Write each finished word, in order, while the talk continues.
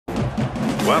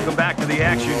Welcome back to the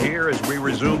action here as we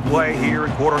resume play here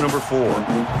in quarter number 4.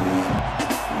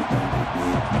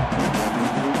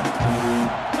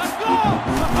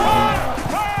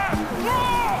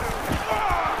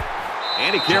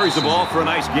 And he carries the ball for a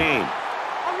nice gain.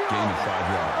 Gain of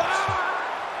 5 yards.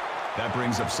 That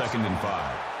brings up 2nd and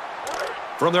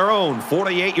 5. From their own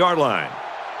 48-yard line,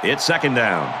 it's 2nd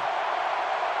down.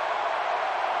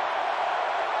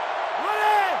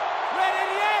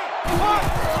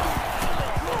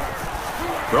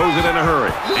 Throws it in a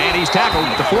hurry, and he's tackled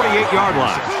at the 48-yard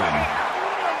line.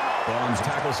 Barnes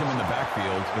tackles him in the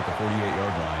backfield at the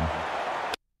 48-yard line.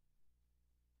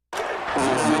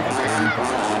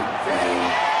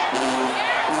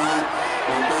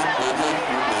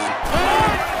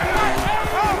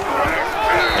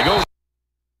 They go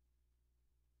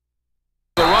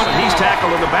the run, and he's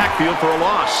tackled in the backfield for a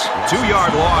loss.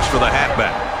 2-yard loss for the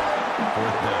halfback.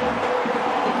 4th down.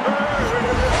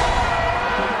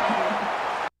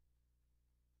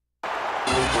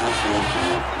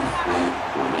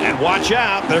 And watch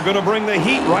out, they're going to bring the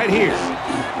heat right here.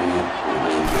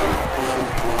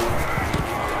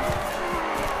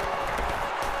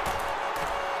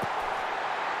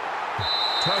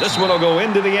 This one will go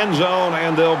into the end zone,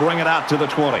 and they'll bring it out to the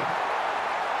 20.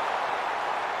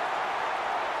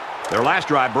 Their last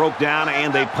drive broke down,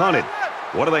 and they punted.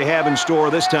 What do they have in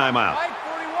store this time out? Mike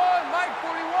 41, Mike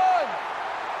 41.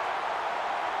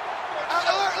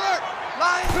 Alert.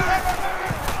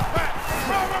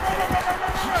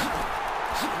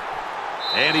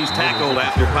 And he's tackled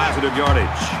after positive yardage.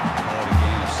 Called a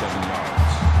gain of 7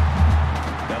 yards.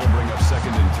 That'll bring up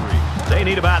 2nd and 3. They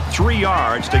need about 3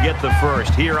 yards to get the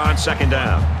first here on 2nd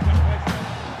down.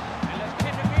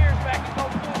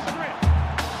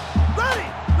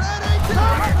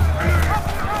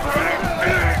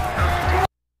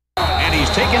 And he's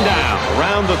taken down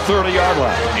around the 30-yard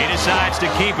line. He decides to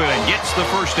keep it and gets the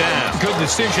first down. Good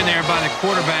decision there by the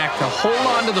quarterback to hold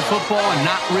on to the football and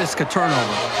not risk a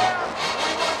turnover.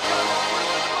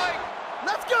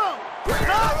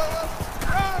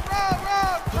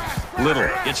 Little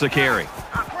gets the carry.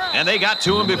 And they got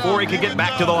to him before he could get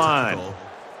back to the line.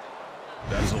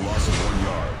 That is a loss of 1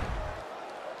 yard.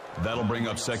 That'll bring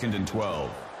up 2nd and 12.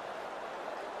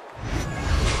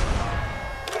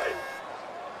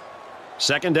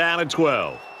 Second down and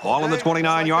 12. Ball on the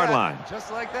 29-yard line.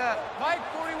 Just like that. Mike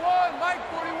 41, Mike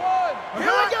 41.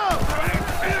 Here we go.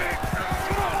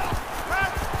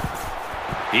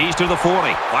 He's to the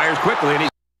 40. Fires quickly, and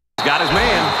he's got his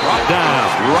man brought down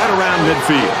right around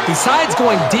midfield. Besides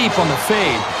going deep on the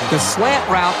fade, the slant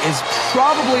route is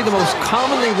probably the most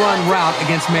commonly run route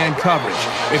against man coverage.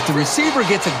 If the receiver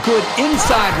gets a good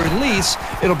inside release,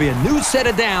 it'll be a new set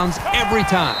of downs every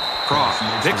time. Cross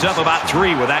picks up about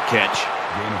 3 with that catch.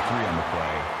 Gain of 3 on the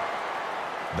play.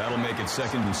 That'll make it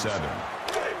 2nd and 7.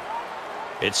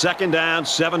 It's 2nd down,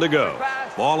 7 to go.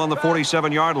 Ball on the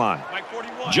 47-yard line.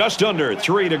 Just under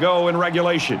 3 to go in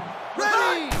regulation.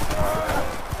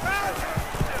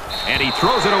 And he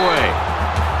throws it away.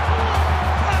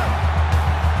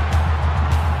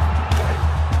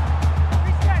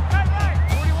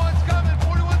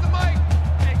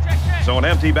 So an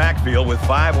empty backfield with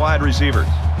 5 wide receivers.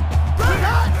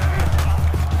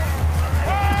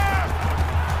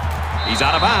 He's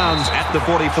out of bounds at the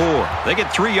 44. They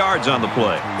get 3 yards on the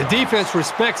play. The defense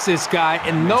respects this guy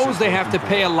and knows they have to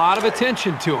pay a lot of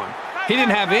attention to him. He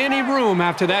didn't have any room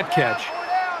after that catch.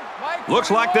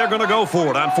 Looks like they're going to go for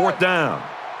it on 4th down.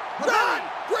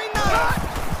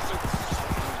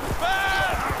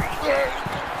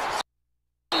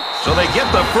 So they get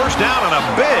the first down on a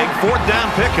big 4th down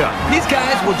pickup. These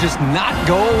guys will just not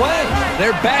go away.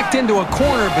 They're backed into a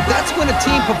corner, but that's when a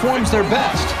team performs their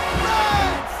best.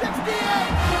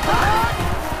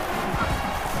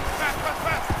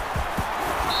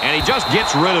 And he just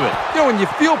gets rid of it. You know, when you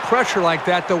feel pressure like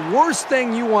that, the worst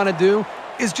thing you want to do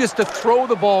is just to throw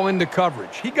the ball into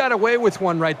coverage. He got away with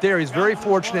one right there. He's very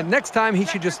fortunate. Next time, he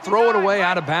should just throw it away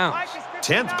out of bounds.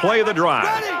 10th play of the drive.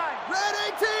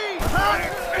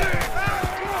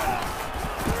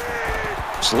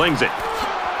 Slings it.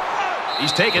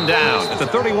 He's taken down at the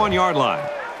 31-yard line.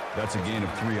 That's a gain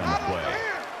of 3 on the play.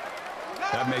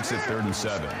 That makes it 3rd and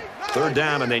 7. 3rd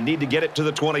down, and they need to get it to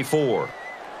the 24.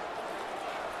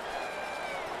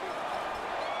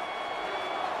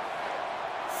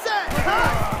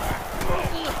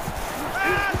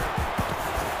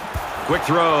 Quick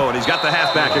throw, and he's got the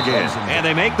halfback again. And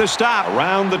they make the stop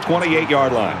around the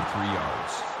 28-yard line. 3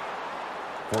 yards.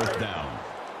 4th down.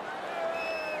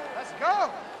 Let's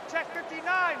go. Check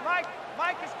 59.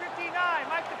 Mike is 59.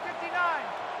 Mike to 59.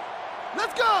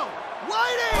 Let's go.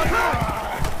 Whiting.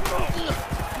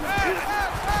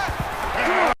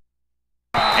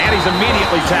 he's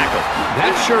immediately tackled.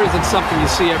 That sure isn't something you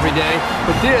see every day,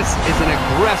 but this is an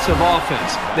aggressive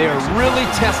offense. They are really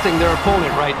testing their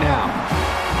opponent right now.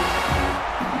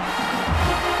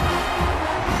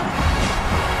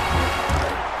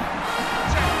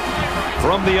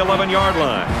 From the 11-yard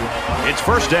line, it's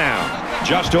first down.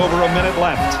 Just over a minute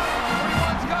left.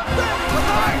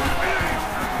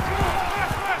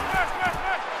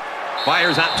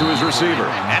 Fires out to his receiver,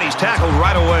 and he's tackled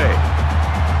right away.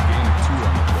 Gain of 2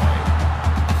 on the play.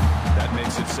 That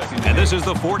makes it second. And this is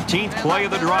the 14th play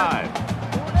of the drive.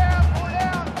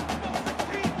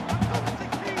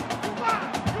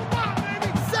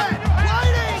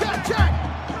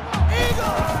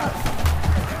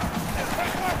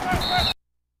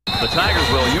 The Tigers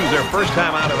will use their first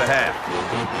time out of the half.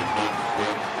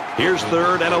 Here's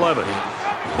 3rd and 11.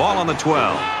 Ball on the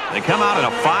 12. They come out in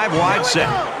a 5-wide set.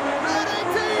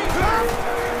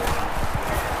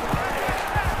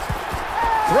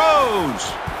 Throws.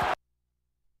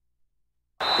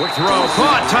 Quick throw.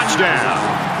 Caught. Touchdown.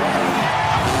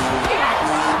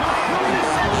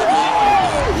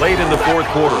 Late in the 4th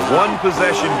quarter,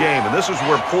 1-possession game, and this is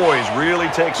where poise really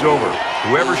takes over.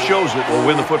 Whoever shows it will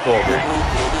win the football game.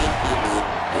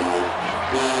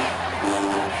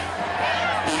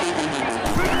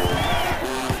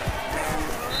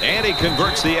 And he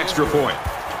converts the extra point.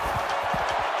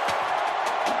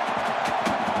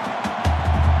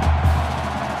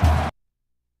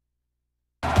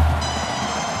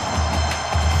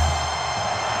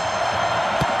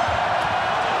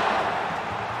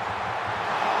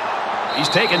 He's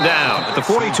taken down at the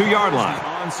 42-yard line.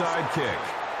 Onside kick.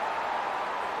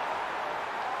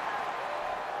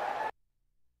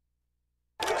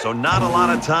 So not a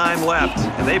lot of time left,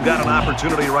 and they've got an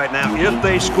opportunity right now, if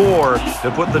they score,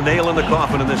 to put the nail in the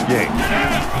coffin in this game.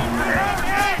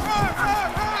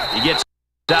 He gets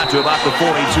out to about the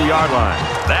 42-yard line.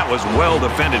 That was well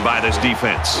defended by this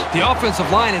defense. The offensive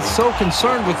line is so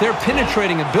concerned with their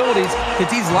penetrating abilities that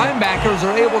these linebackers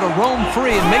are able to roam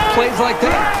free and make plays like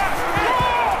that.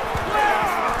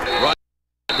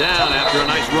 Down after a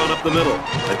nice run up the middle.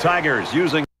 The Tigers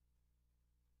using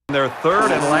their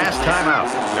 3rd and last timeout.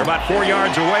 They're about 4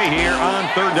 yards away here on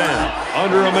 3rd down.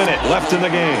 Under a minute left in the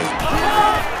game.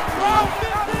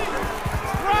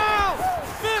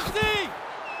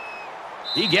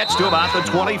 He gets to about the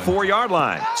 24-yard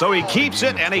line. So he keeps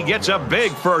it, and he gets a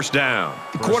big first down.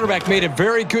 The quarterback made a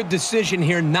very good decision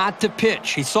here not to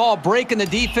pitch. He saw a break in the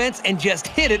defense and just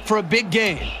hit it for a big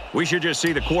gain. We should just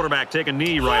see the quarterback take a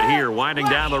knee right here, winding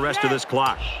down the rest of this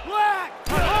clock.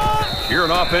 If you're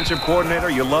an offensive coordinator,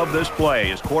 you love this play.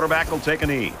 His quarterback will take a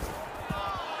knee.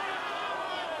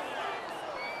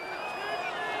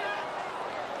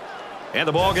 And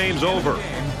the ball game's over.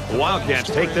 The Wildcats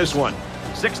take this one.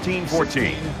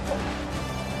 16-14.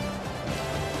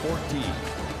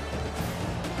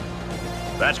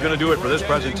 That's going to do it for this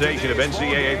presentation of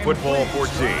NCAA Football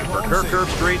 14. For Kirk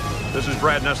Street, this is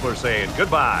Brad Nessler saying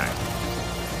goodbye.